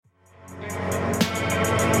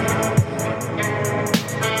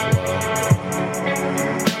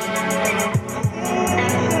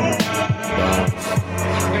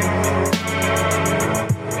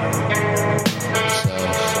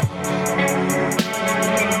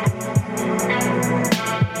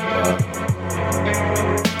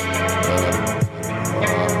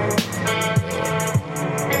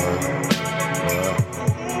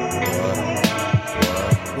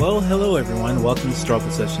to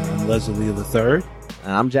Struggle Session. I'm Leslie III.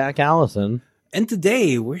 And I'm Jack Allison. And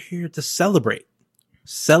today we're here to celebrate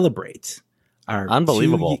our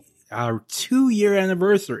unbelievable our 2-year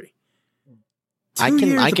anniversary. 2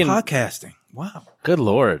 years of podcasting. Wow. Good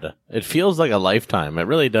Lord. It feels like a lifetime. It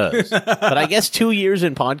really does. But I guess 2 years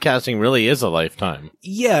in podcasting really is a lifetime.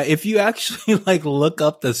 Yeah. If you actually look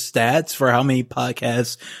up the stats for how many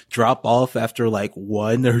podcasts drop off after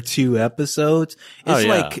 1 or 2 episodes,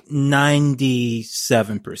 it's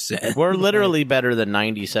 97%. We're literally better than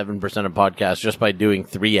 97% of podcasts just by doing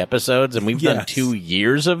 3 episodes, and we've done 2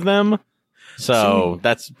 years of them. So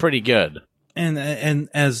that's pretty good. And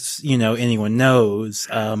as anyone knows,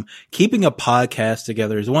 keeping a podcast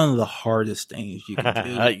together is one of the hardest things you can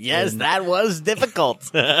do. Yes, that was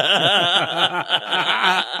difficult. That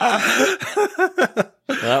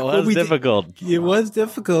was difficult. It was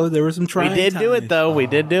difficult. There were some trying times. We did do it, though. We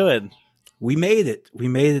did do it. We made it. We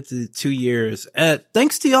made it to 2 years.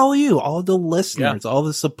 Thanks to all of you, all the listeners, all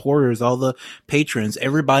the supporters, all the patrons,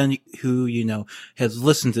 everybody who, has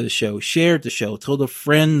listened to the show, shared the show, told a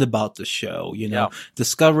friend about the show,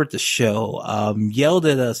 discovered the show, yelled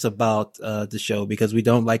at us about the show because we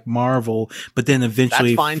don't like Marvel, but then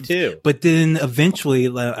eventually. That's fine too. But then eventually,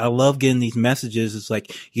 I love getting these messages. It's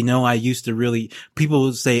people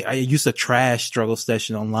would say, I used to trash Struggle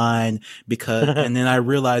Session online and then I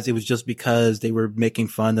realized it was just because they were making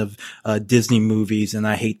fun of Disney movies, and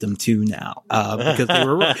I hate them too now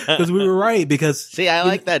because we were right. Because see, I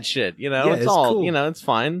like that shit. It's all cool. It's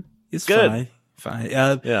fine. It's good. Fine.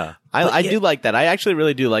 I do like that. I actually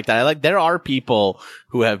really do like that. There are people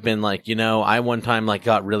who have been I one time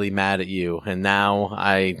got really mad at you, and now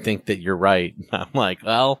I think that you're right. I'm like,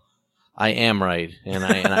 well, I am right, and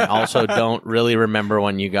I also don't really remember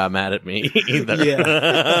when you got mad at me either.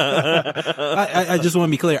 Yeah, I just want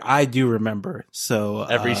to be clear. I do remember. So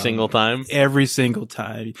every single time.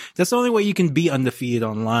 That's the only way you can be undefeated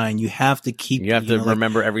online. You have to keep. You have to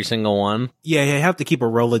remember every single one. Yeah, you have to keep a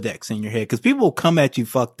Rolodex in your head because people will come at you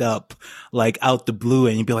fucked up, out the blue,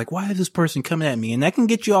 and you'll be like, "Why is this person coming at me?" And that can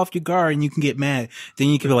get you off your guard, and you can get mad. Then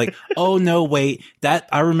you can be like, "Oh no, wait,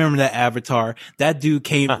 I remember that avatar. That dude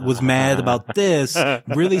was mad about this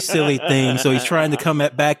really silly thing, so he's trying to come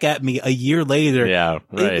back at me a year later." Yeah,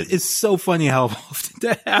 right. It's so funny how often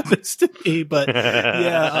that happens to me, but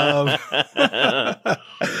yeah.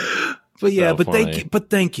 But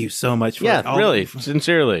thank you so much for really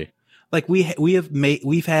sincerely.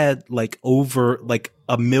 We've had over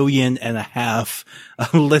 1.5 million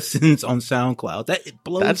listens on SoundCloud. It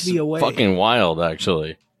blows me away. That's fucking wild,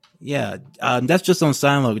 actually. Yeah, that's just on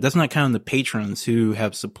SoundCloud. That's not counting the patrons who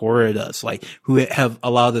have supported us, who have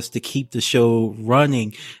allowed us to keep the show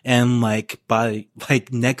running. And by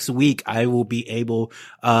next week, I will be able,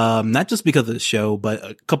 not just because of the show, but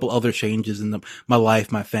a couple other changes in my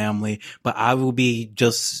life, my family, but I will be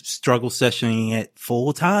just struggle sessioning it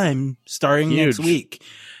full time starting next week.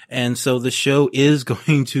 And so the show is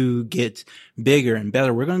going to get bigger and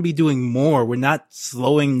better. We're going to be doing more. We're not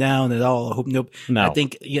slowing down at all. I hope no. I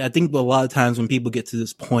think a lot of times when people get to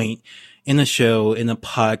this point in the show, in a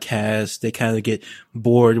podcast, they kind of get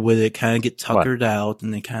bored with it, kind of get tuckered out,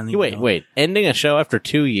 and they kind of wait. Ending a show after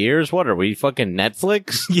 2 years? What are we, fucking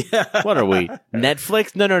Netflix? Yeah. What are we,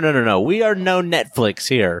 Netflix? No. We are no Netflix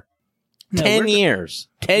here. 10 years.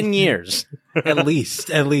 10 years. At least.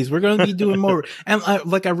 We're going to be doing more. And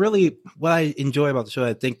what I enjoy about the show,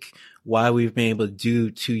 I think why we've been able to do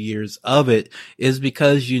 2 years of it is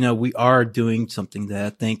because, we are doing something that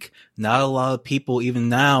I think not a lot of people even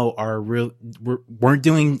now weren't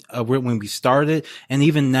doing when we started. And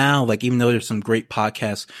even now, even though there's some great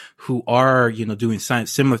podcasts who are, doing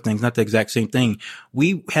similar things, not the exact same thing,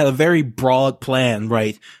 we had a very broad plan,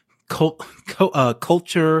 right?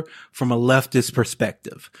 Culture from a leftist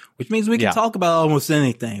perspective, which means we can talk about almost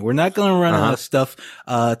anything. We're not going to run out of stuff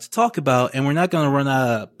to talk about, and we're not going to run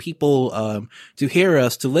out of people to hear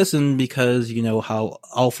us, to listen, because how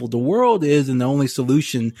awful the world is, and the only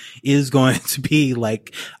solution is going to be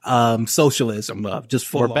socialism.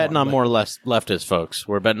 We're betting on more leftists, folks.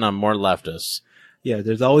 We're betting on more leftists. Yeah,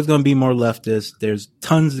 there's always going to be more leftists. There's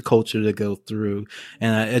tons of culture to go through.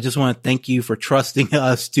 And I just want to thank you for trusting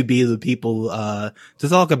us to be the people, to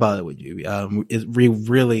talk about it with you. We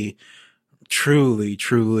really,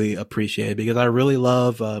 truly appreciate it, because I really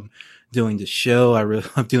love, doing the show. I really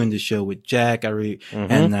love doing the show with Jack.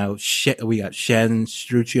 And now we got Shannon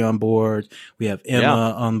Strucci on board. We have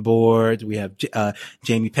Emma on board. We have,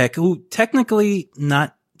 Jamie Peck, who technically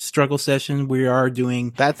not Struggle Session. We are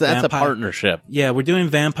doing that's a partnership. Yeah, we're doing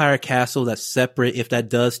Vampire Castle. That's separate. If that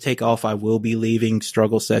does take off, I will be leaving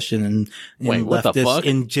Struggle Session and Wait, what the fuck?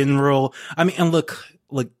 in general. I mean, and look,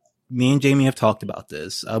 me and Jamie have talked about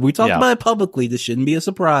this. We talked about it publicly. This shouldn't be a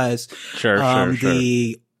surprise. Sure.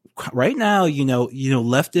 Right now,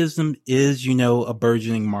 leftism is, a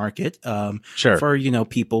burgeoning market. For,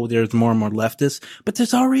 people, there's more and more leftists, but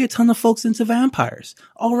there's already a ton of folks into vampires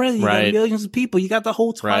already. You got millions of people. You got the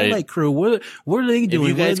whole Twilight crew. What are they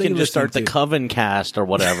doing? If you guys can just start the Coven cast or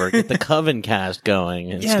whatever, get the Coven cast going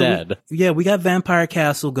instead. We got Vampire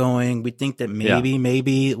Castle going. We think that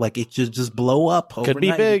maybe like it just blow up overnight. Could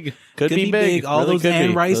be big. Could be big. All really those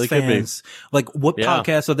Anne Rice fans. Like, what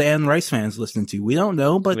podcasts are the Anne Rice fans listening to? We don't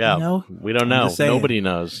know, but we don't know. Nobody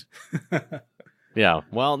knows. Yeah.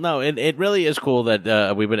 Well, no, it really is cool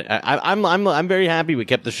that we've been. I'm very happy we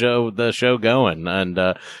kept the show going, and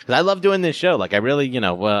because I love doing this show. Like, I really,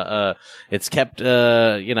 it's kept,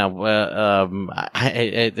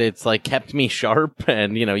 it's like kept me sharp,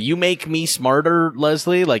 and you make me smarter,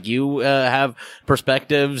 Leslie. Like, you have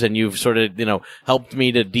perspectives, and you've sort of helped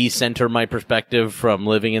me to decenter my perspective from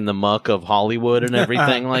living in the muck of Hollywood and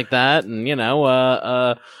everything like that. And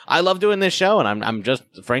I love doing this show, and I'm just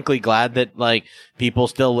frankly glad that like people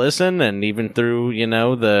still listen, and even through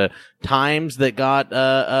the times that got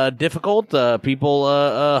difficult, people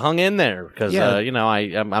hung in there because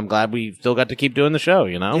I'm glad we still got to keep doing the show.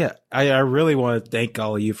 Yeah, I really want to thank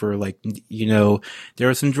all of you for there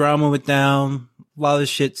was some drama with them, a lot of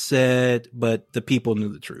shit said, but the people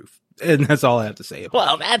knew the truth. And that's all I have to say about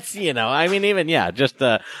Well, that's,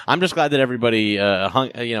 I'm just glad that everybody, hung,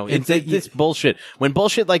 it's bullshit. When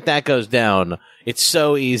bullshit like that goes down, it's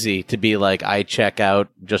so easy to be like, I check out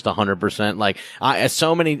just 100%. Like,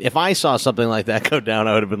 if I saw something like that go down,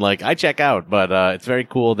 I would have been like, I check out. But, it's very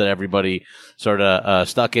cool that everybody sort of,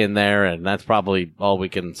 stuck in there. And that's probably all we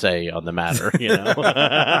can say on the matter,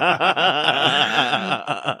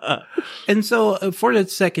 And so for the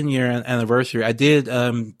second year anniversary, I did,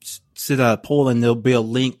 sit a poll, and there'll be a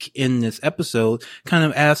link in this episode kind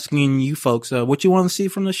of asking you folks what you want to see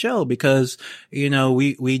from the show, because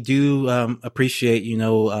we do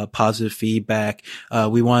appreciate positive feedback.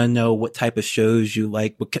 We want to know what type of shows you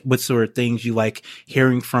like, what sort of things you like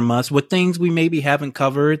hearing from us, what things we maybe haven't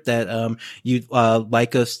covered that you'd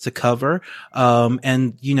like us to cover.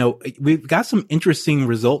 And we've got some interesting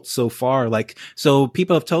results so far. So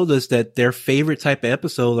people have told us that their favorite type of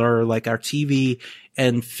episodes are like our TV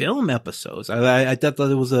and film episodes. I thought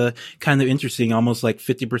that it was a kind of interesting, almost like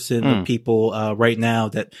 50% of people, right now,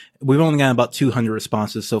 that we've only got about 200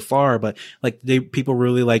 responses so far, but people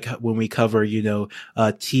really like when we cover,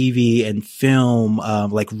 TV and film,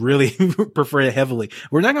 really prefer it heavily.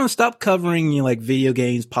 We're not going to stop covering, video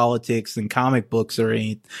games, politics, and comic books or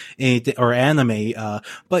anything, or anime.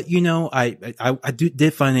 But, I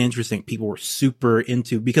did find it interesting. People were super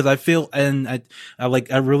into, because I feel, and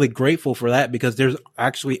I'm really grateful for that, because there's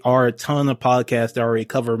actually are a ton of podcasts that already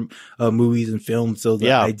cover movies and films. So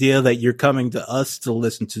the idea that you're coming to us to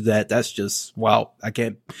listen to that's just, wow.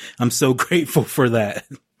 I'm so grateful for that.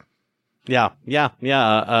 Yeah.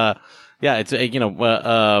 It's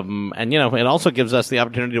and it also gives us the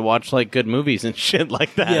opportunity to watch good movies and shit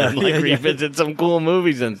like that, and revisit some cool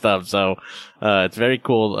movies and stuff. So it's very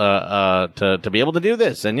cool to be able to do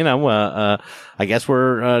this, and I guess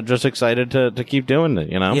we're just excited to keep doing it.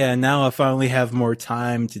 Yeah. Now I finally have more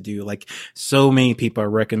time to do so many people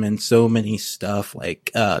recommend so many stuff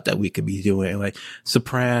that we could be doing, like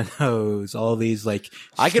Sopranos, all these I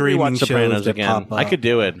could rewatch Sopranos again. I could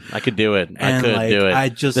do it. I could do it.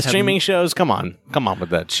 The streaming shows. Come on with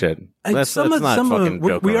that shit. Let's not fucking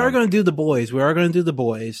joke we around. are going to do The Boys.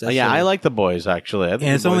 I like The Boys, actually. I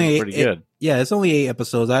think The Boys is pretty good. It's only 8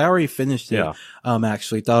 episodes. I already finished it. Yeah.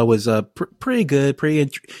 Actually thought it was pretty good, pretty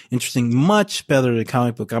interesting, much better than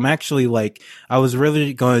comic book. I'm actually I was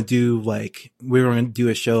really going to do we were going to do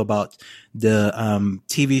a show about the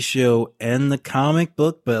TV show and the comic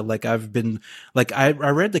book, but I've been I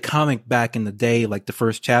read the comic back in the day, the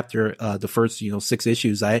first chapter, the first 6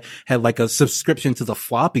 issues. I had a subscription to the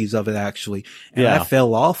floppies of it, actually, and I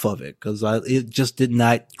fell off of it because it just did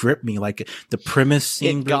not grip me. The premise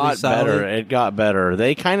seemed really solid. It got better.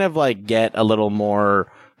 They kind of get a little more.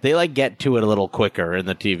 They get to it a little quicker in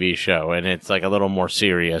the TV show, and it's a little more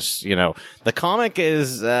serious. The comic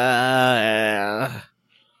is.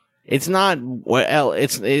 It's not well.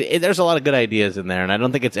 There's a lot of good ideas in there, and I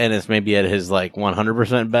don't think it's Ennis maybe at his like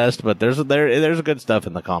 100% best, but there's good stuff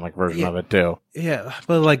in the comic version of it too. Yeah,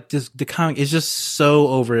 but like just the comic is just so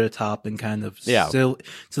over the top and kind of to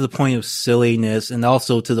the point of silliness, and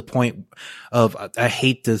also to the point of I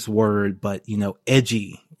hate this word, but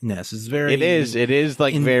edginess is very. It is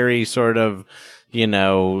like very sort of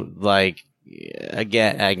like.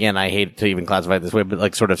 Again, I hate to even classify it this way, but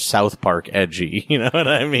like sort of South Park edgy, you know what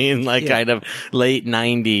I mean? Like kind of late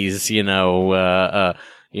 90s,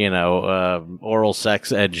 oral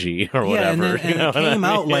sex edgy or whatever. And it came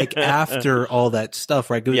out like after all that stuff,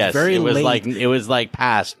 right? It was very late. It was like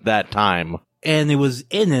past that time. And it was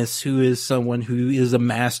Ennis, who is someone who is a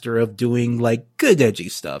master of doing like good edgy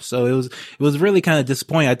stuff. So it was really kind of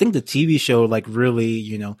disappointing. I think the TV show like really,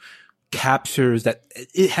 captures that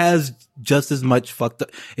it has just as much fucked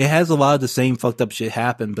up. It has a lot of the same fucked up shit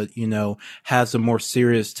happen, but has a more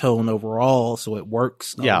serious tone overall. So it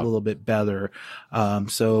works a little bit better.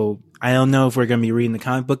 So I don't know if we're going to be reading the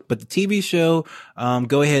comic book, but the TV show,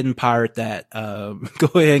 go ahead and pirate that. Go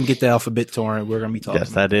ahead and get the Alpha BitTorrent. We're going to be talking.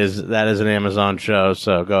 Yes, that is an Amazon show.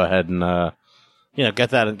 So go ahead and, get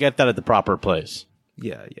that at the proper place.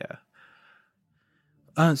 Yeah.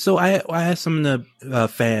 So I asked some of the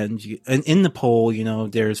fans, and in the poll,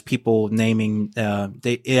 there's people naming.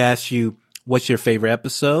 It asks you what's your favorite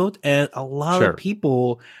episode, and a lot of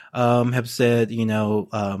people have said,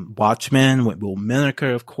 Watchmen with Will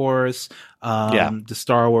Menaker, of course. The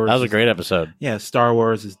Star Wars. That was a great episode. Yeah, Star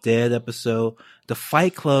Wars is Dead episode. The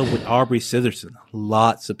Fight Club with Aubrey Sitherson.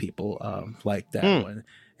 Lots of people like that one.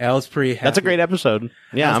 I was pretty happy. That's a great episode.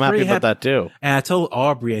 Yeah, I'm happy about that too. And I told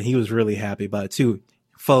Aubrey, and he was really happy about it too.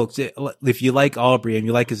 Folks, if you like Aubrey and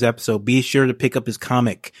you like his episode, be sure to pick up his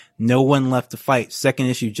comic, No One Left to Fight. Second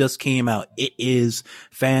issue just came out. It is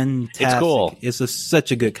fantastic. It's cool. It's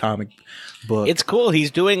such a good comic book. It's cool.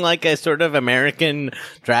 He's doing like a sort of American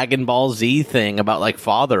Dragon Ball Z thing about like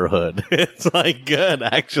fatherhood. It's like good,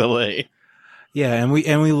 actually. Yeah, and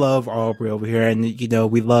we love Aubrey over here, and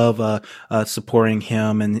we love supporting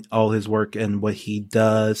him and all his work and what he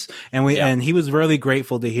does. And and he was really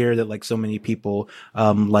grateful to hear that like so many people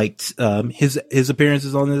liked his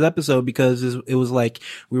appearances on this episode, because it was like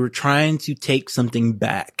we were trying to take something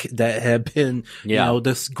back that had been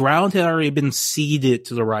this ground had already been ceded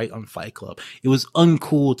to the right on Fight Club. It was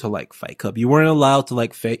uncool to like Fight Club. You weren't allowed to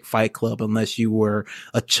like Fight Club unless you were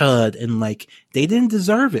a chud, and like they didn't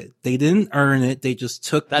deserve it. They didn't earn it. They just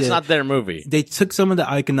took that's not their movie. They took some of the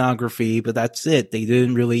iconography, but that's it. They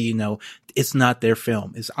didn't really, it's not their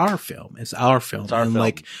film. It's our film. It's our film. It's our film.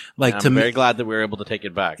 Like I'm very glad that we were able to take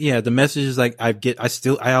it back. Yeah, the messages I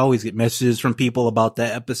always get messages from people about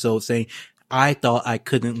that episode saying, I thought I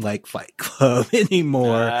couldn't like Fight Club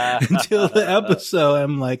anymore until the episode.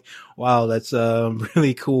 I'm like, wow, that's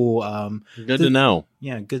really cool. Good to know.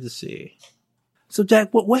 Yeah, good to see. So, Jack,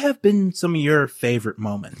 what have been some of your favorite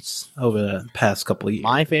moments over the past couple of years?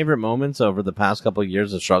 My favorite moments over the past couple of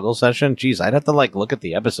years of Struggle Session? Geez, I'd have to look at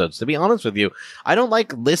the episodes. To be honest with you, I don't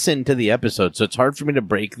listen to the episodes, so it's hard for me to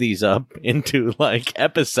break these up into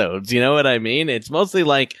episodes. You know what I mean? It's mostly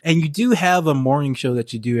And you do have a morning show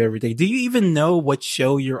that you do every day. Do you even know what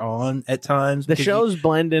show you're on at times? The shows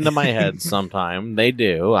blend into my head sometime. They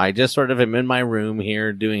do. I just sort of am in my room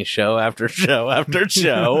here doing show after show after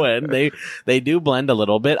show, and they do blend a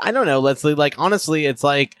little bit. I don't know, Leslie, honestly, it's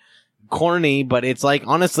corny, but it's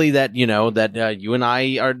honestly that that you and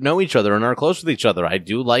I know each other and are close with each other. I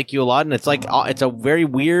do like you a lot, and it's it's a very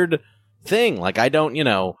weird thing. I don't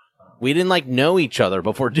we didn't know each other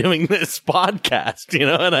before doing this podcast, you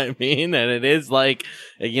know what I mean? And it is and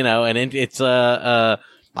it's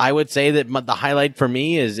I would say that the highlight for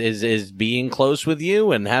me is being close with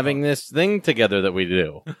you and having this thing together that we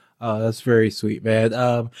do. Oh, that's very sweet, man.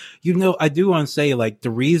 I do want to say,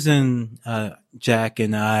 the reason, Jack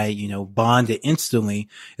and I, bonded instantly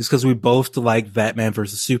is because we both like Batman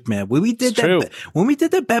versus Superman. When we did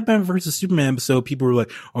that Batman versus Superman episode, people were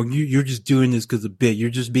like, "Oh, you're just doing this because of bit.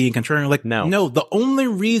 You're just being contrarian." No. The only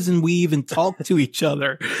reason we even talked to each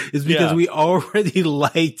other is because we already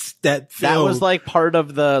liked that film. That was part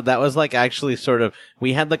of that was actually sort of,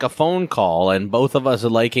 we had a phone call, and both of us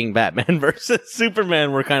liking Batman versus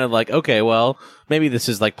Superman were kind of okay, well, maybe this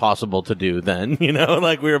is possible to do then,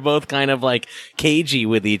 we were both kind of cagey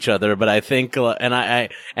with each other, but I think,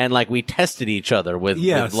 and like we tested each other with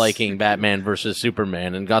liking Batman versus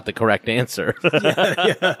Superman and got the correct answer. It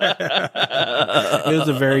was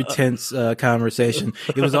a very tense conversation.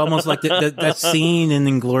 It was almost like that scene in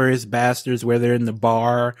Inglourious Bastards where they're in the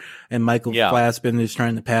bar and Michael Fassbender is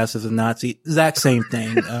trying to pass as a Nazi. Exact same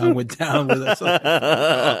thing went down with us.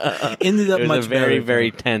 Ended up much better. It was a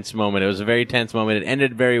very tense moment. It was a very tense moment. It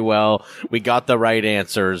ended very well. We got the right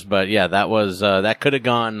answers, but yeah, that was that could have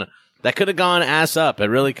gone ass up. It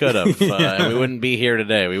really could have. And we wouldn't be here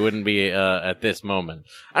today. We wouldn't be at this moment.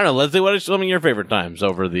 I don't know, Leslie. What are some of your favorite times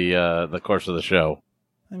over the course of the show?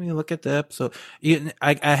 I mean, look at the episode.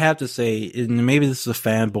 I have to say, and maybe this is a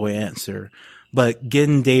fanboy answer, but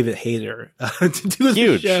getting David Hayter to do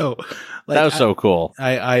the show, that was so cool.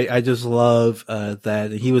 I just love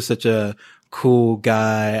that he was such a cool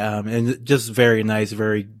guy, and just very nice,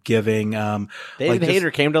 very giving. David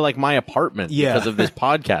Hayter came to my apartment because of this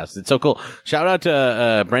podcast. It's so cool. Shout out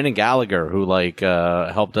to Brendan Gallagher who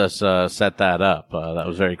helped us set that up. That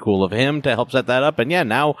was very cool of him to help set that up. And yeah,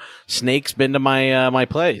 now Snake's been to my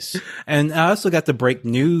place. And I also got to break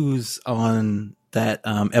news on that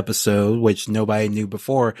episode, which nobody knew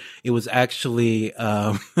before. It was actually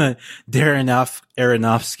Darren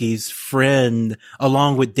Aronofsky's friend,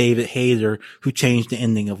 along with David Hayter, who changed the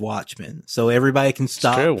ending of Watchmen. So everybody can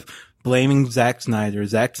stop blaming Zack Snyder.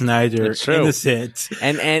 Zack Snyder, innocent.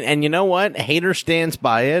 And you know what? Hayter stands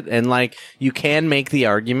by it, and you can make the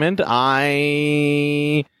argument.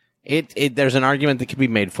 There's an argument that could be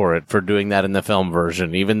made for it, for doing that in the film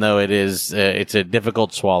version, even though it's a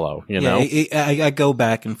difficult swallow, you know? I go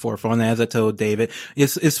back and forth on that, as I told David.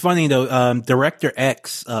 It's funny though, Director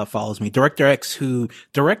X, follows me. Director X, who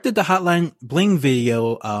directed the Hotline Bling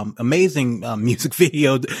video, amazing, music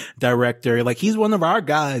video director. He's one of our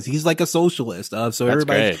guys. He's a socialist. So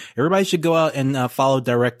everybody should go out and, follow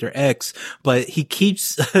Director X, but he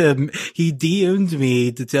keeps, he DM'd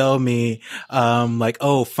me to tell me,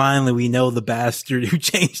 oh, finally we know the bastard who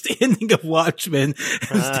changed the ending of Watchmen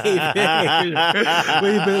is David Hayter.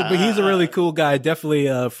 But he's a really cool guy.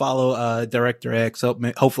 Definitely follow Director X.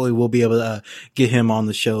 Hopefully we'll be able to get him on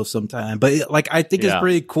the show sometime. But I think it's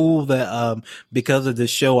pretty cool that because of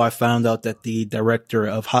this show I found out that the director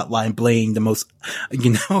of Hotline Bling, the most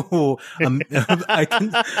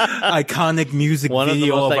iconic music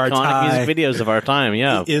video of our time, music videos of our time,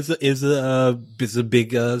 is a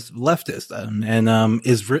big leftist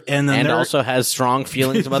and also has strong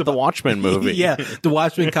feelings about the Watchmen movie. The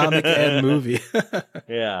Watchmen comic and movie.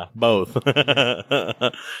 Yeah, both.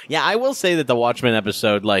 Yeah, I will say that the Watchmen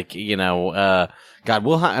episode, we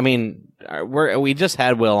just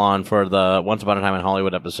had Will on for the Once Upon a Time in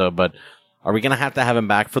Hollywood episode, but are we going to have him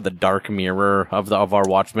back for the Dark Mirror of our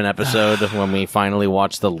Watchmen episode when we finally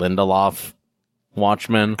watch the Lindelof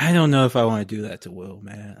Watchmen? I don't know if I want to do that to Will,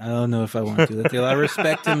 man. I don't know if I want to do that to Will. I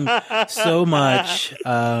respect him so much.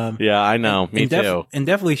 Yeah, I know. Me too. And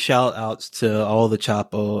definitely shout outs to all the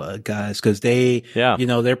Chapo guys, because they, their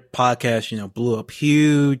podcast, blew up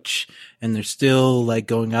huge. And they're still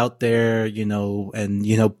going out there, and,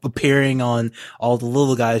 appearing on all the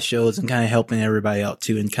little guys shows and kind of helping everybody out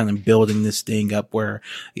too, and kind of building this thing up where,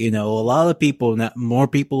 a lot of people, more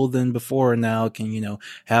people than before now can,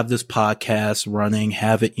 have this podcast running,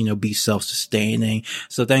 have it, be self-sustaining.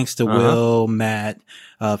 So thanks to Will, Matt,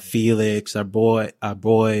 Felix, our boys,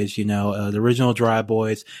 the original Dry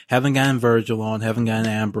Boys. Haven't gotten Virgil on, haven't gotten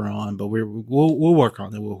Amber on, but we'll work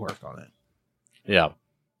on it. We'll work on it. Yeah.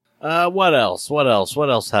 What else? What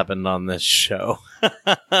else happened on this show?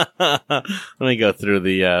 Let me go through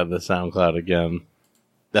the SoundCloud again.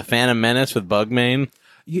 The Phantom Menace with Bugman.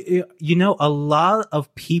 A lot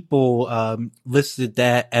of people listed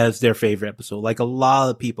that as their favorite episode. A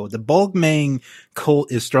lot of people. The Bugman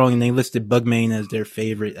cult is strong, and they listed Bugman as their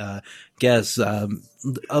favorite guest. Just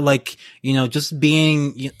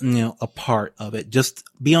being, a part of it, just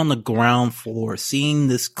be on the ground floor, seeing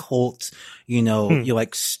this cult,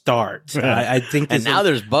 start. I think, and now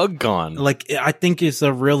there's BugCon. I think it's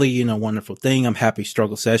a really, wonderful thing. I'm happy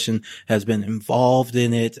Struggle Session has been involved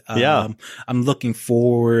in it. I'm looking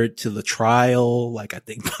forward to the trial. I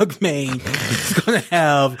think Bugman is going to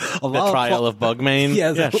have a lot of trial of Bugman.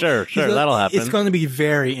 Yeah, sure. That'll happen. It's going to be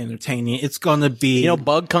very entertaining. It's going to be,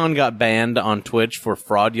 BugCon got banned on Twitch for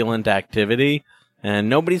fraudulent activity, and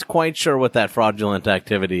nobody's quite sure what that fraudulent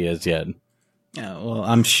activity is yet. Yeah, well,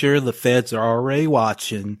 I'm sure the feds are already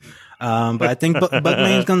watching, but I think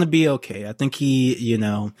Bugman's going to be okay. I think he,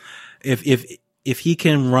 if he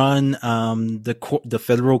can run the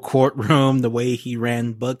federal courtroom the way he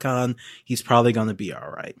ran BugCon, he's probably going to be all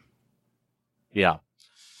right. Yeah.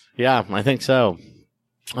 Yeah, I think so.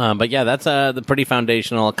 But yeah, that's the pretty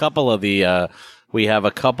foundational. A couple of the we have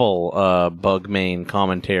a couple Bugmain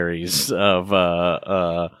commentaries of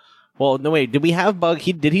well, no wait, did we have Bug?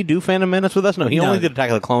 Did he do Phantom Menace with us? No, he only did Attack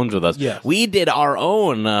of the Clones with us. Yeah, we did our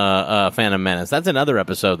own Phantom Menace. That's another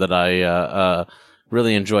episode that I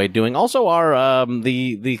really enjoyed doing. Also, our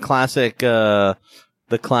the classic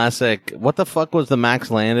what the fuck was the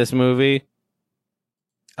Max Landis movie?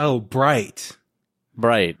 Oh, Bright.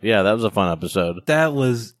 Bright. Yeah, that was a fun episode.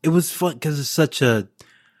 It was fun because it's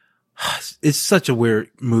such a weird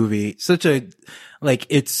movie.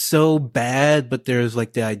 It's so bad, but there's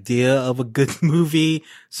like the idea of a good movie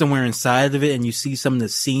somewhere inside of it. And you see some of the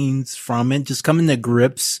scenes from it just coming to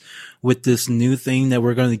grips with this new thing that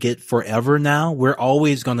we're going to get forever now. We're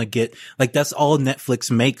always going to get, like, that's all Netflix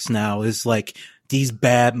makes now is like these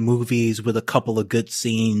bad movies with a couple of good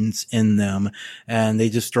scenes in them, and they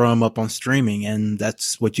just throw them up on streaming, and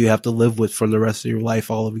that's what you have to live with for the rest of your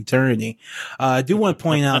life, all of eternity. I do want to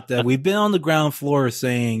point out that we've been on the ground floor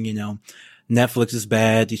saying, Netflix is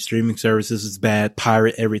bad, these streaming services is bad,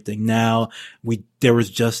 pirate everything. Now, there was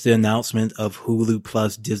just the announcement of Hulu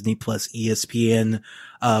plus, Disney plus, ESPN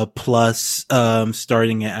plus,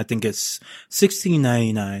 starting at, I think it's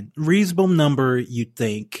 $16.99. Reasonable number, you'd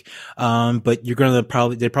think. But they're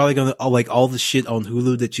probably gonna, like, all the shit on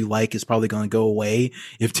Hulu that you like is probably gonna go away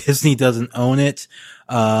if Disney doesn't own it.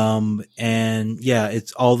 And yeah,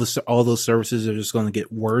 it's all those services are just going to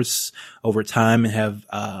get worse over time and have,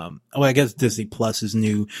 I guess Disney Plus is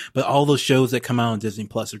new, but all those shows that come out on Disney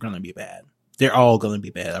Plus are going to be bad. They're all going to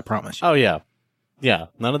be bad. I promise you. Oh yeah. Yeah.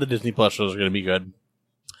 None of the Disney Plus shows are going to be good.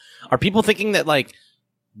 Are people thinking that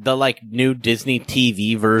the new Disney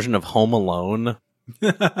TV version of Home Alone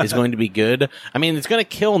is going to be good? I mean, it's going to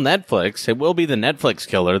kill Netflix. It will be the Netflix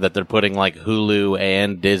killer that they're putting like Hulu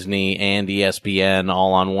and Disney and ESPN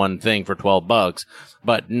all on one thing for $12,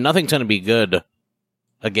 but nothing's going to be good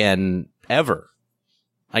again ever.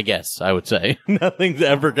 I guess I would say nothing's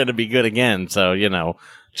ever going to be good again. So,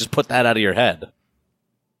 just put that out of your head.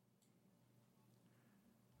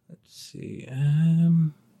 Let's see.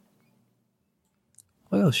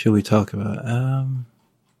 What else should we talk about?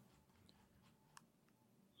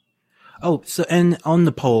 And on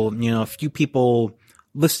the poll, a few people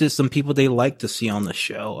listed some people they like to see on the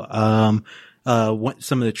show.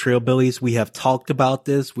 Some of the Trailbillies, we have talked about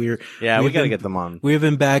this. We got to get them on. We've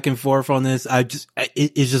been back and forth on this.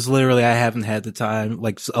 It's just literally, I haven't had the time,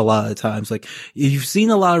 like a lot of times. Like, you've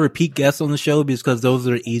seen a lot of repeat guests on the show because those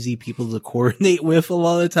are easy people to coordinate with a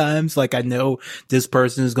lot of times. Like, I know this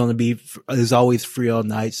person is always free all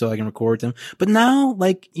night, so I can record them. But now,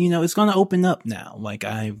 it's going to open up now. Like,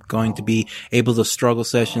 I'm going to be able to struggle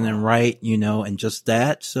session and write, and just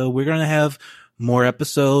that. So we're going to have more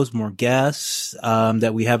episodes, more guests,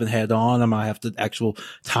 that we haven't had on. I might have the actual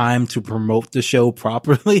time to promote the show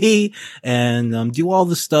properly and, do all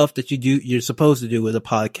the stuff that you're supposed to do with a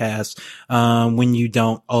podcast, when you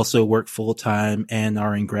don't also work full time and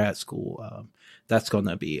are in grad school. That's going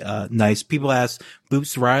to be, nice. People ask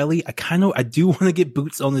Boots Riley. I do want to get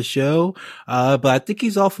Boots on the show. But I think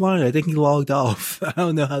he's offline. I think he logged off. I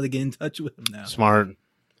don't know how to get in touch with him now. Smart.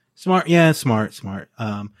 Yeah, smart.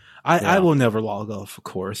 I will never log off, of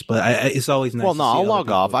course, but it's always nice. Well, no, I'll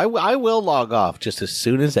log off. I will log off just as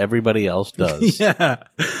soon as everybody else does. Yeah.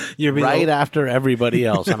 Right after everybody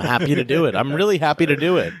else. I'm happy to do it. I'm really happy to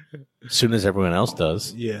do it. As soon as everyone else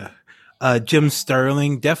does. Yeah. Jim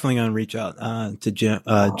Sterling, definitely gonna reach out, to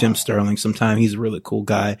Jim Sterling sometime. He's a really cool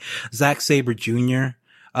guy. Zack Sabre Jr.,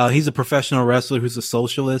 he's a professional wrestler who's a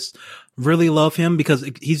socialist. Really love him because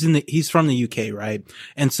he's from the UK, right?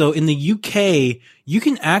 And so in the UK, you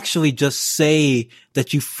can actually just say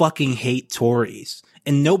that you fucking hate Tories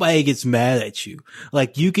and nobody gets mad at you.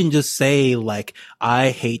 Like, you can just say, like, I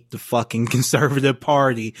hate the fucking Conservative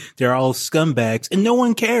Party. They're all scumbags and no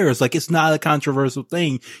one cares. Like, it's not a controversial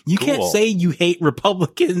thing. You can't say you hate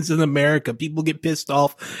Republicans in America. People get pissed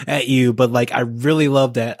off at you. But like, I really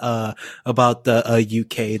love that, about the,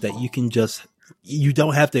 UK, that you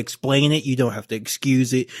don't have to explain it. You don't have to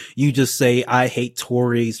excuse it. You just say, I hate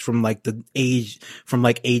Tories from age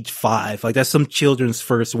 5. Like, that's some children's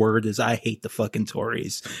first word is, I hate the fucking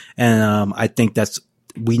Tories. And, I think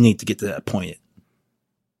we need to get to that point.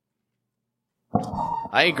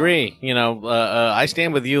 I agree. I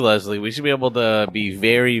stand with you, Leslie. We should be able to be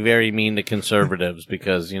very, very mean to conservatives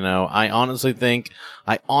because, I honestly think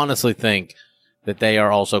that they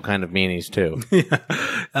are also kind of meanies too.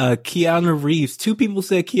 Keanu Reeves. 2 people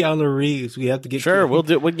said Keanu Reeves. We have to get. Sure, we'll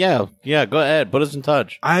do. Well, yeah. Go ahead. Put us in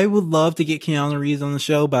touch. I would love to get Keanu Reeves on the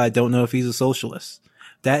show, but I don't know if he's a socialist.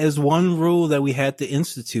 that is one rule that we had to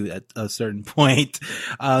institute at a certain point,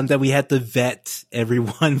 that we had to vet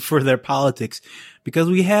everyone for their politics. Because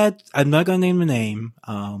I'm not going to name the name.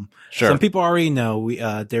 Sure. Some people already know.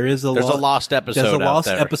 There's a lost episode. There's a lost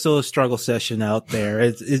episode of Struggle Session out there.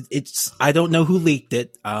 It's I don't know who leaked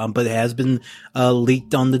it, but it has been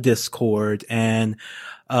leaked on the Discord, and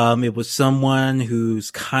it was someone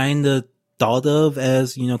who's kind of thought of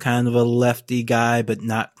as, kind of a lefty guy, but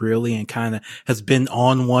not really, and kind of has been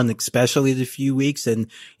on one, especially the few weeks. And,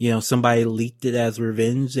 somebody leaked it as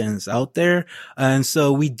revenge and it's out there. And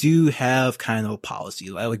so we do have kind of a policy.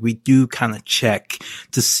 Like we do kind of check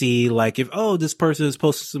to see like if, this person is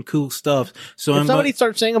posting some cool stuff. So if somebody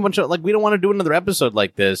starts saying a bunch of, like, we don't want to do another episode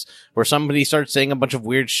like this where somebody starts saying a bunch of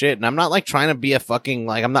weird shit. And I'm not like trying to be a fucking,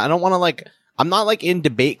 like, I'm not like in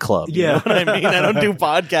debate club. You know what I mean? I don't do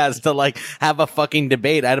podcasts to like have a fucking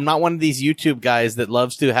debate. I'm not one of these YouTube guys that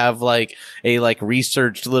loves to have like a like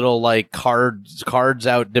researched little like cards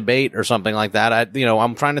out debate or something like that.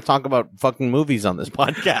 I'm trying to talk about fucking movies on this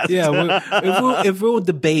podcast. Yeah. If we'll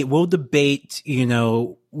debate,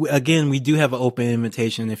 again, we do have an open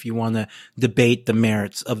invitation if you want to debate the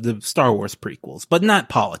merits of the Star Wars prequels, but not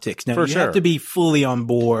politics. Now, you have to be fully on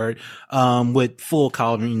board, with full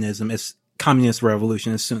communist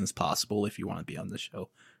revolution as soon as possible if you want to be on the show,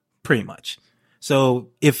 pretty much. So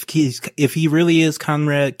if he really is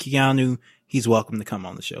Conrad Keanu, he's welcome to come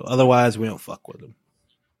on the show. Otherwise, we don't fuck with him.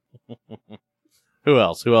 Who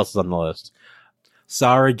else is on the list?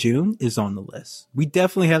 Sarah June is on the list. We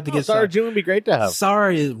definitely have to get Sarah June would be great to have.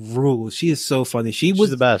 Sarah rules. She is so funny. She's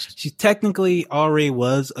the best. She technically already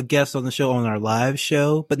was a guest on the show on our live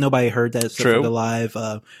show, but nobody heard that except for the live.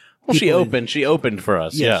 She opened for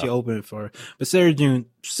us. Yeah, she opened for her. But Sarah June,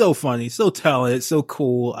 so funny, so talented, so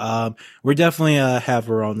cool. We're definitely have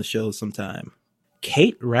her on the show sometime.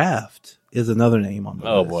 Kate Raft is another name on the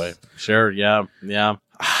list. Oh boy, sure, yeah.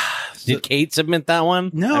 Did Kate submit that one?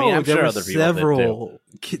 No, I mean, I'm sure other people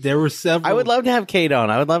did too. There were several. I would love to have Kate on.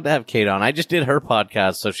 I just did her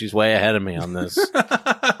podcast, so she's way ahead of me on this.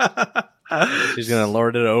 She's gonna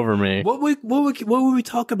lord it over me. What would we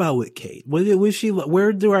talk about with Kate? Where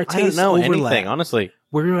do our tastes overlap? Anything, honestly.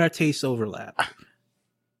 Where do our tastes overlap?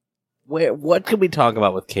 What could we talk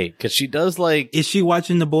about with Kate? Because she does like. Is she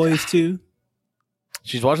watching The Boys too?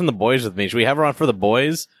 She's watching The Boys with me. Should we have her on for The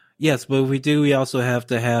Boys? Yes, but if we do, we also have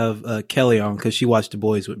to have Kelly on because she watched The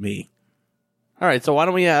Boys with me. All right, so why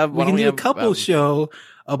don't we have? We can do a couple show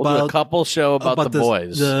about The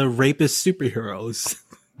Boys, the rapist superheroes.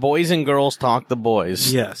 Boys and girls talk The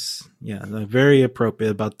Boys. Yes, yeah, very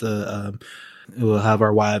appropriate about the. We'll have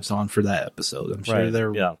our wives on for that episode. I'm sure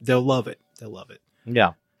they'll love it. They'll love it.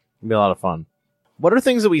 Yeah, it'll be a lot of fun. What are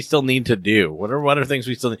things that we still need to do? What are things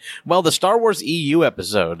we still need? Well, the Star Wars EU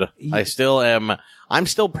episode, I'm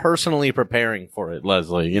still personally preparing for it,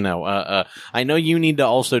 Leslie. I know you need to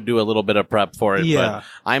also do a little bit of prep for it, but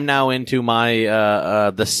I'm now into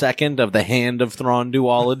my, the second of the Hand of Thrawn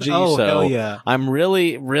duology. Hell yeah. I'm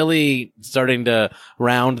really, really starting to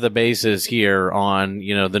round the bases here on,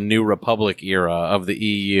 the New Republic era of the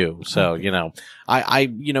EU. So,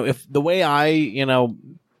 if the way I,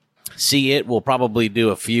 see it, we'll probably do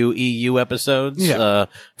a few EU episodes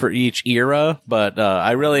for each era, but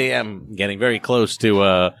I really am getting very close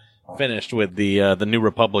to finished with the New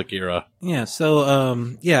Republic era. Yeah, so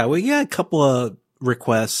we got a couple of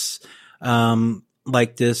requests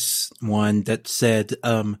like this one that said,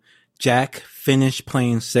 Jack, finish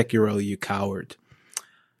playing Sekiro, you coward.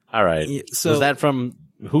 All right. So was that from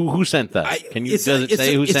who sent that? Does it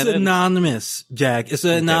say who sent it? It's anonymous, Jack. It's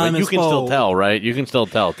an anonymous. You can still tell, right? You can still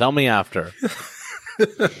tell. Tell me after.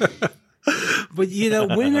 But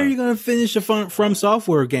when are you going to finish a From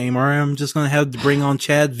Software game? Or I'm just going to have to bring on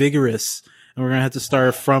Chad Vigorous, and we're going to have to start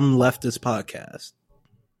a From Leftist podcast.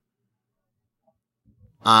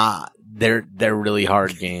 They're really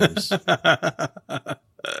hard games.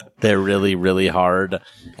 They're really, really hard.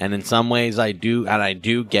 And in some ways I do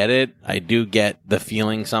get it. I do get the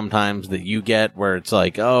feeling sometimes that you get where it's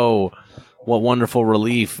like, oh, what wonderful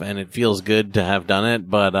relief. And it feels good to have done it.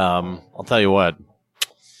 But, I'll tell you what,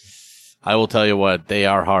 they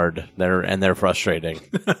are hard. They're frustrating.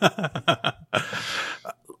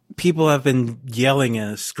 People have been yelling at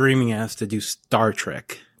us, screaming at us to do Star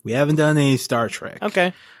Trek. We haven't done any Star Trek.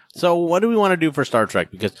 Okay. So what do we want to do for Star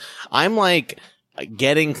Trek? Because I'm like,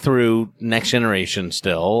 getting through Next Generation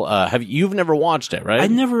still. You've never watched it, right? I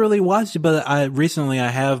never really watched it, but recently I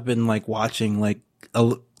have been like watching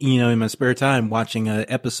in my spare time watching an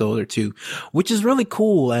episode or two, which is really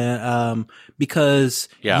cool. Because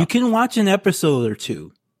you can watch an episode or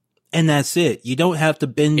two And that's it. You don't have to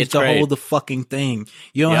binge It's the great. whole the fucking thing.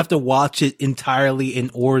 You don't Yep. have to watch it entirely in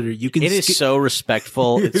order. You can It is so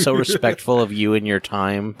respectful. It's so respectful of you and your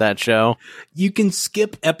time, that show. you can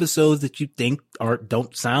skip episodes that you think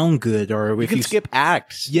don't sound good, or You if can skip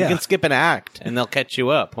acts. Yeah. You can skip an act and they'll catch you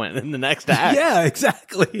up when in the next act. Yeah,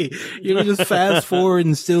 exactly. You can just fast forward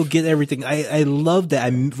and still get everything. I love that.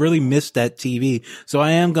 I really missed that TV. So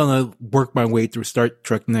I am going to work my way through Star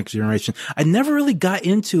Trek Next Generation. I never really got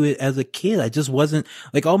into it as a kid. I just wasn't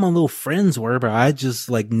like all my little friends were, but I just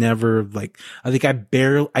like never like, I think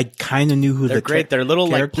I kind of knew who They're great. They're little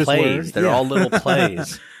like characters plays. were. They're Yeah. all little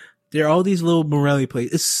plays. There are all these little Morelli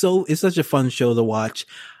plays. It's such a fun show to watch.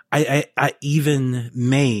 I even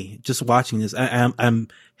just watching this, I'm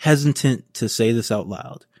hesitant to say this out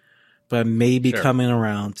loud, but I may be Sure. coming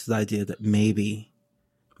around to the idea that maybe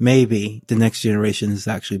the Next Generation is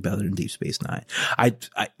actually better than Deep Space Nine. I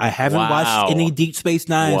haven't Wow. watched any Deep Space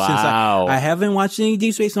Nine since Wow. I haven't watched any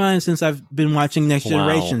Deep Space Nine since I've been watching Next Wow.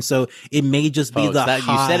 Generation. So it may just be Folks, the that,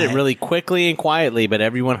 you said it high. really quickly and quietly, but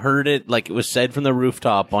everyone heard it like it was said from the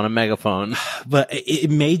rooftop on a megaphone. But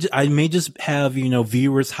I may just have,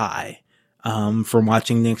 viewers high, from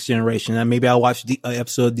watching Next Generation. And maybe I'll watch the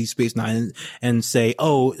episode of Deep Space Nine and say,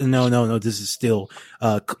 oh, no, this is still,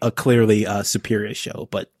 a clearly, superior show,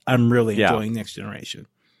 but I'm really Yeah. enjoying Next Generation.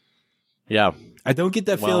 Yeah. I don't get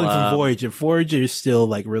that Well, feeling from Voyager. Voyager is still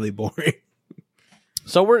like really boring.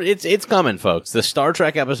 So it's coming, folks. The Star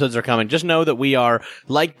Trek episodes are coming. Just know that we are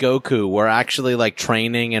like Goku. We're actually like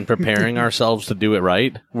training and preparing ourselves to do it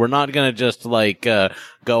right. We're not going to just like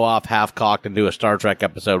go off half cocked and do a Star Trek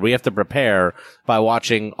episode. We have to prepare by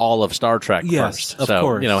watching all of Star Trek Yes, first. of So,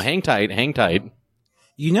 course. hang tight.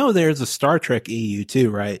 There's a Star Trek EU too,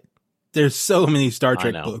 right? There's so many Star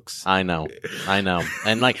Trek books. I know.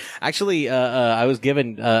 And like, actually, I was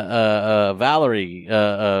given, Valerie,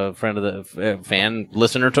 a friend of the fan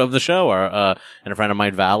listener of the show, and a friend of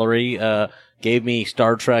mine, Valerie, gave me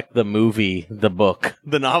Star Trek, the movie, the book,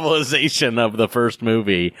 the novelization of the first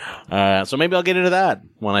movie. So maybe I'll get into that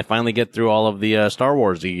when I finally get through all of the, Star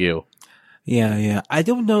Wars EU. Yeah. I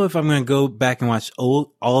don't know if I'm going to go back and watch a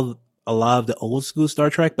lot of the old school Star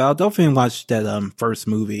Trek, but I'll definitely watch that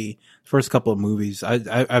first couple of movies.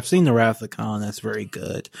 I've seen the Wrath of Khan. That's very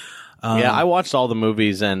good. Yeah, I watched all the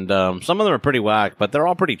movies, and some of them are pretty whack, but they're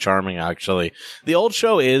all pretty charming, actually. The old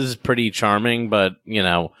show is pretty charming, but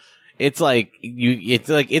it's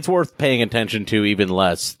it's worth paying attention to even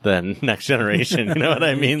less than Next Generation. You know what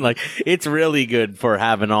I mean? Like, it's really good for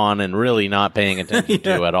having on and really not paying attention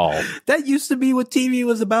to at all. That used to be what TV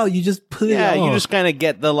was about. You just put it on. You just kind of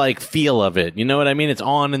get the like feel of it. You know what I mean? It's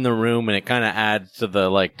on in the room, and it kind of adds to the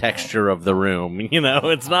like texture of the room.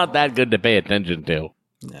 It's not that good to pay attention to.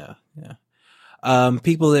 Yeah. A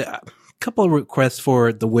couple of requests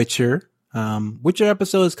for The Witcher. Witcher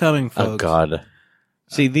episode is coming, folks. Oh God.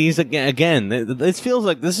 See, these again, this feels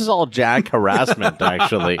like this is all Jack harassment,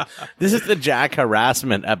 actually. This is the Jack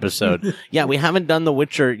harassment episode. Yeah, we haven't done The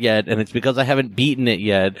Witcher yet, and it's because I haven't beaten it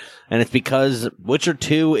yet, and it's because Witcher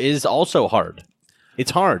 2 is also hard.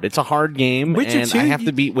 It's hard. It's a hard game, Witcher and 2, I have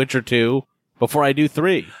to beat Witcher 2 before I do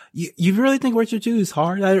 3. You really think Witcher 2 is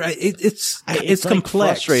hard? It's like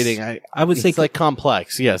complex. frustrating. I would say it's like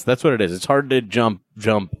complex. Yes, that's what it is. It's hard to jump,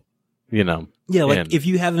 yeah, like in. if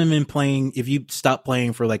you haven't been playing, if you stop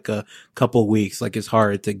playing for like a couple of weeks, like it's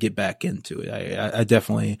hard to get back into it. I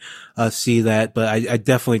definitely see that, but I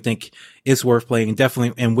definitely think it's worth playing.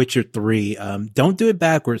 Definitely, and Witcher 3, don't do it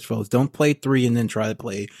backwards, folks. Don't play 3 and then try to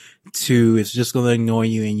play 2. It's just going to annoy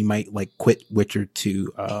you, and you might like quit Witcher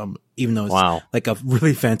 2, even though it's like a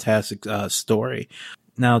really fantastic story.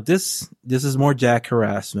 Now this is more Jack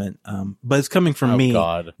harassment, but it's coming from me.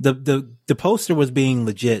 God. The poster was being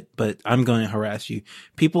legit, but I'm going to harass you.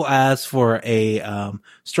 People asked for a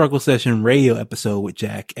struggle session radio episode with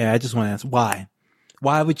Jack, and I just want to ask why.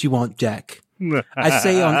 Why would you want Jack? I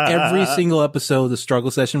say on every single episode of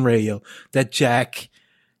struggle session radio that Jack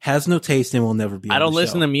has no taste and will never be. I don't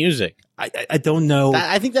listen to music. I don't know.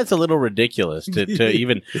 I think that's a little ridiculous to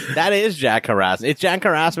even, that is Jack harassment. It's Jack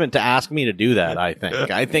harassment to ask me to do that, I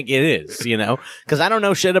think it is, cause I don't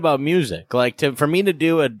know shit about music. Like for me to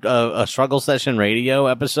do a struggle session radio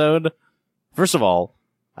episode, first of all,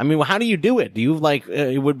 I mean, how do you do it? Do you like,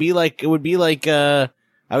 it would be like, I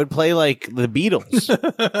would play like the Beatles.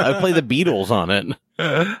 I would play the Beatles on it.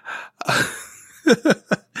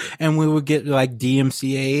 and we would get like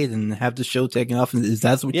DMCA'd and have the show taken off. And is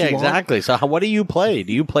that what you want? Exactly. So what do you play?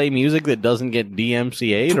 Do you play music that doesn't get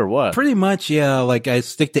DMCA'd or what? Pretty much, yeah. Like I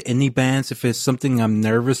stick to indie bands. If it's something I'm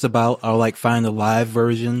nervous about, I'll like find a live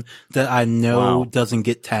version that I know doesn't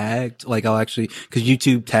get tagged. Like I'll actually, cause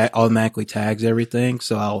YouTube automatically tags everything.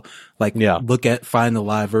 So I'll like find the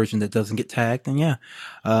live version that doesn't get tagged. And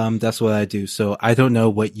that's what I do. So I don't know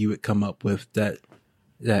what you would come up with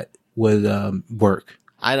that would work.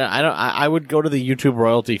 I would go to the YouTube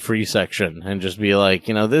royalty free section and just be like,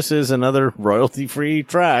 this is another royalty free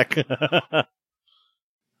track.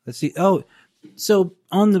 Let's see. Oh, so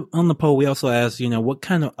on the poll, we also asked, what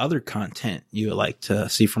kind of other content you would like to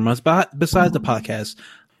see from us besides the podcast.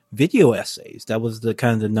 Video essays. That was the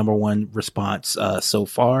kind of the number one response so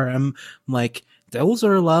far. I'm like, those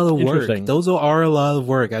are a lot of work. Those are a lot of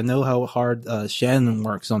work. I know how hard Shannon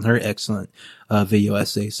works on her excellent video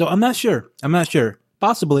essay. So I'm not sure.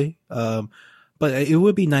 Possibly. But it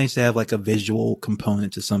would be nice to have like a visual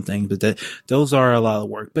component to something, but those are a lot of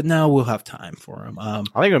work, but now we'll have time for them. I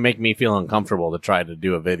think it would make me feel uncomfortable to try to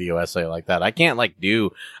do a video essay like that. I can't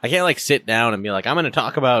sit down and be like, I'm going to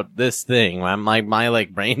talk about this thing. My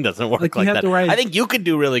brain doesn't work like that. I think you could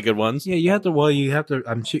do really good ones. Yeah,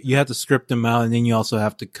 I'm sure you have to script them out, and then you also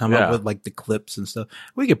have to come up with like the clips and stuff.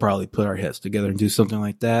 We could probably put our heads together and do something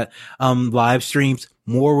like that. Live streams.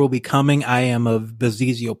 More will be coming. I am a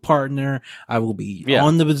Bazizio partner. I will be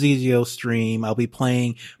on the Bazizio stream. I'll be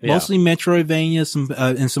playing mostly Metroidvania,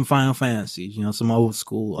 and some Final Fantasies, some old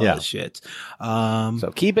school shit.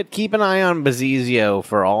 So keep an eye on Bazizio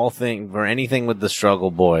for anything with the Struggle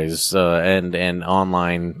Boys, and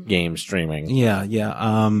online game streaming. Bazizio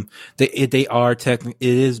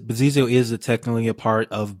is technically a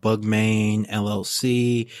part of Bugmain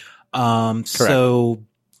LLC. So,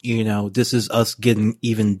 this is us getting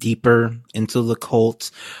even deeper into the cult.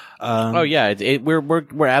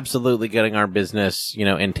 We're absolutely getting our business,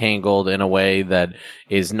 entangled in a way that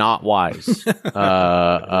is not wise, with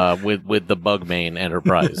the Bugmain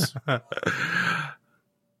enterprise.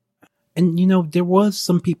 And, there was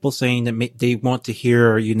some people saying that they want to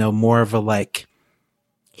hear, more of a like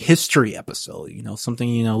history episode,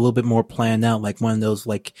 something, a little bit more planned out, like one of those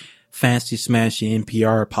like fancy smashy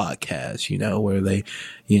NPR podcasts, where they,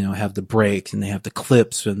 have the breaks and they have the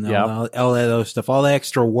clips and all that other stuff, all the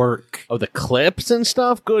extra work. Oh, the clips and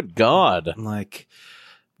stuff? Good God. Like,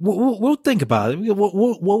 we'll think about it.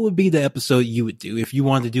 What would be the episode you would do if you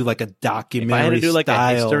wanted to do like a documentary? If I had to do like a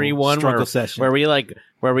history one where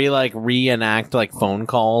we reenact like phone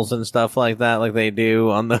calls and stuff like that, like they do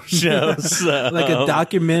on those shows. Like a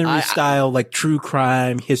documentary style, like true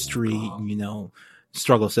crime history,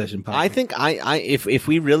 struggle session podcast. I think if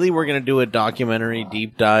we really were going to do a documentary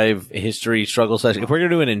deep dive history struggle session, if we're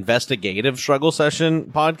going to do an investigative struggle session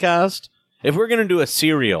podcast, if we're going to do a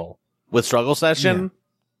serial with struggle session,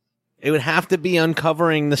 it would have to be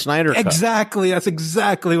uncovering the Snyder Cut. Exactly. That's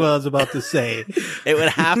exactly what I was about to say. It would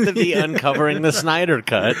have to be uncovering the Snyder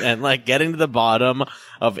Cut and like getting to the bottom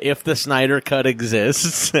of if the Snyder Cut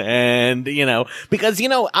exists. And, because,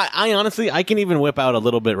 I honestly, I can even whip out a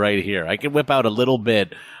little bit right here. I can whip out a little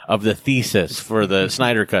bit of the thesis for the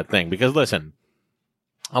Snyder Cut thing. Because listen,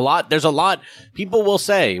 there's a lot people will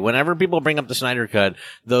say whenever people bring up the Snyder Cut,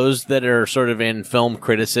 those that are sort of in film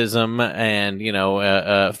criticism and,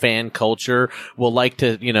 fan culture will like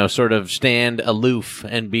to, sort of stand aloof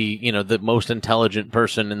and be, the most intelligent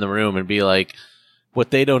person in the room and be like,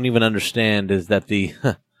 what they don't even understand is that the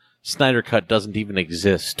Snyder Cut doesn't even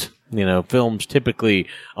exist. Films typically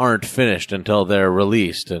aren't finished until they're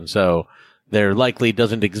released. And so there likely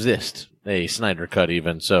doesn't exist a Snyder Cut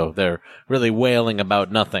even, so they're really wailing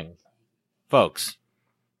about nothing. Folks,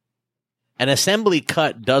 an assembly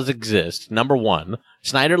cut does exist, number one.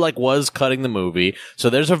 Snyder, was cutting the movie,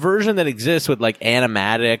 so there's a version that exists with,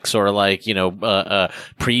 animatics or,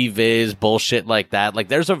 previs bullshit like that.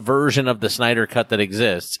 There's a version of the Snyder Cut that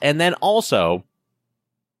exists. And then also,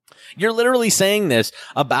 you're literally saying this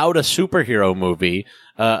about a superhero movie,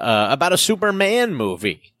 about a Superman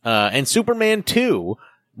movie, and Superman 2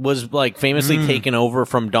 was famously taken over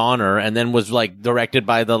from Donner and then was directed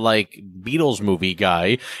by the Beatles movie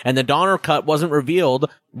guy, and the Donner cut wasn't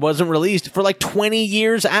released for 20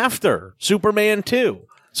 years after Superman 2.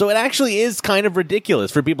 So it actually is kind of ridiculous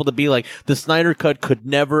for people to be like, the Snyder Cut could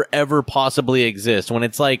never ever possibly exist, when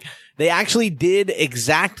it's they actually did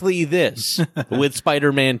exactly this with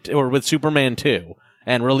Spider-Man or with Superman 2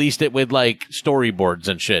 and released it with storyboards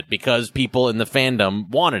and shit because people in the fandom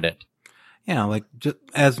wanted it. Yeah, just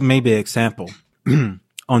as maybe an example,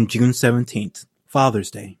 on June 17th, Father's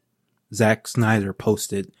Day, Zack Snyder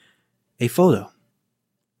posted a photo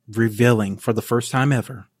revealing for the first time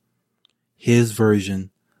ever his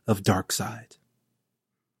version of Darkseid.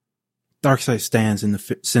 Darkseid stands in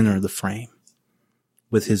the center of the frame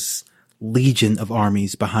with his legion of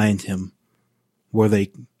armies behind him. Were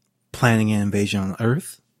they planning an invasion on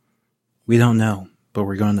Earth? We don't know, but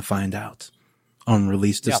we're going to find out on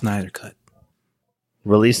Release the Snyder Cut.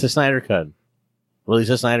 Release the Snyder Cut. Release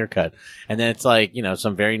the Snyder Cut. And then it's like, you know,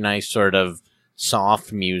 some very nice sort of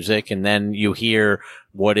soft music, and then you hear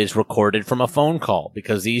what is recorded from a phone call,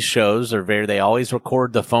 because these shows are they always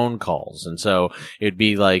record the phone calls. And so it'd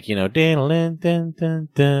be like, you know, and then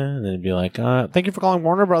it'd be like, thank you for calling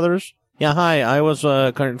Warner Brothers. Yeah, hi, I was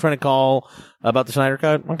trying to call about the Snyder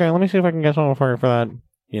Cut. Okay, let me see if I can get someone for that.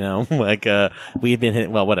 You know, like we've been hit.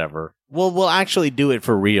 Well, whatever. We'll actually do it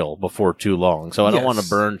for real before too long. So I don't want to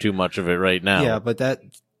burn too much of it right now. Yeah, but that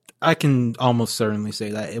I can almost certainly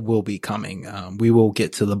say that it will be coming. We will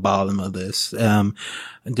get to the bottom of this.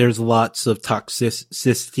 There's lots of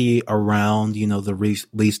toxicity around, you know, the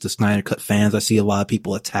Release the Snyder Cut fans. I see a lot of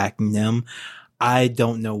people attacking them. I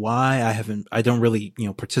don't know why. I don't really, you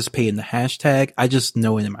know, participate in the hashtag. I just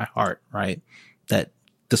know it in my heart, right? That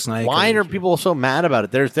the Snyder Cut. Why are people so mad about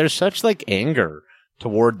it? There's such like anger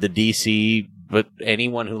toward the DC, but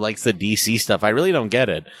anyone who likes the DC stuff, I really don't get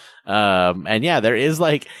it. And yeah, there is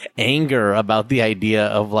like anger about the idea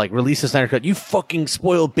of like Release the Snyder Cut. You fucking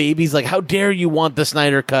spoiled babies. Like, how dare you want the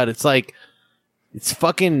Snyder Cut? It's like, it's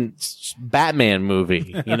fucking Batman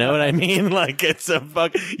movie. You know what I mean? Like, it's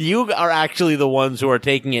you are actually the ones who are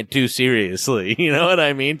taking it too seriously. You know what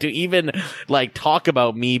I mean? To even like talk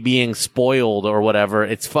about me being spoiled or whatever.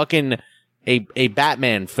 It's fucking a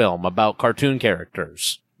Batman film about cartoon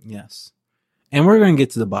characters. Yes. And we're going to get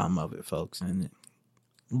to the bottom of it, folks. And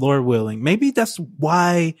Lord willing, maybe that's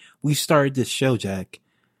why we started this show, Jack.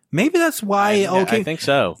 Maybe that's why, I think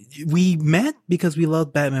so. We met because we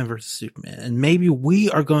loved Batman vs. Superman. And maybe we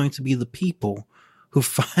are going to be the people who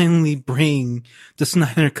finally bring the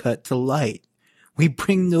Snyder Cut to light. We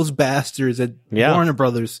bring those bastards at Warner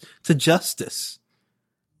Brothers to justice.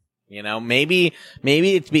 You know, maybe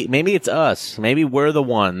it's us. Maybe we're the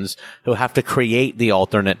ones who have to create the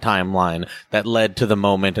alternate timeline that led to the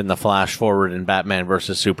moment in the flash forward in Batman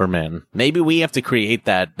versus Superman. Maybe we have to create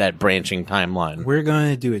that branching timeline. We're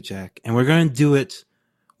going to do it, Jack. And we're going to do it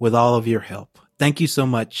with all of your help. Thank you so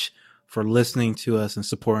much for listening to us and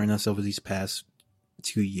supporting us over these past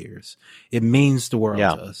 2 years. It means the world to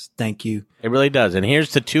us. Thank you. It really does. And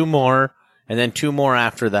here's to 2 more, and then 2 more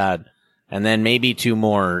after that. And then maybe 2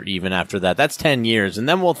 more even after that. That's 10 years. And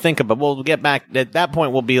then we'll think about, we'll get back, at that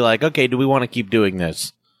point we'll be like, okay, do we want to keep doing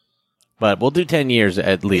this? But we'll do 10 years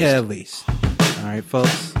at least. Yeah, at least. All right,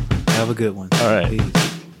 folks. Have a good one. All right. Peace.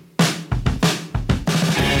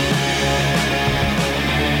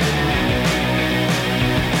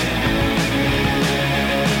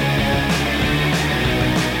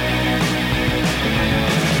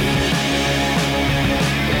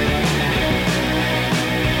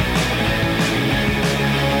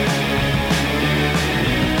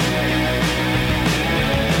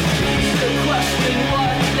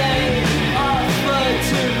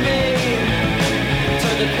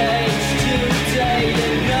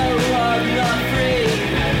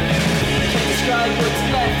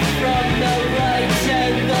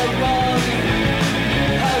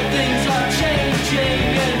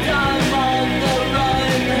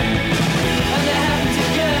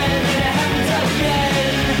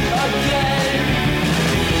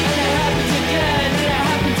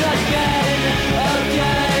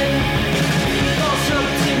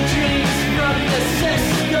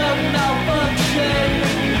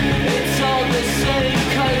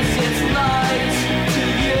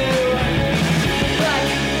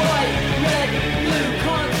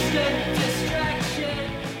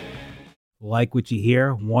 Like what you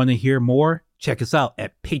hear? Want to hear more? Check us out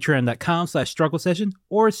at patreon.com/struggle session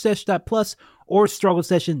or sesh.plus or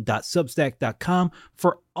strugglesession.substack.com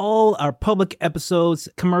for all our public episodes,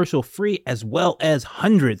 commercial free, as well as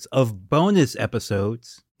hundreds of bonus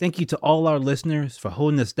episodes. Thank you to all our listeners for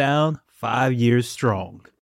holding us down 5 years strong.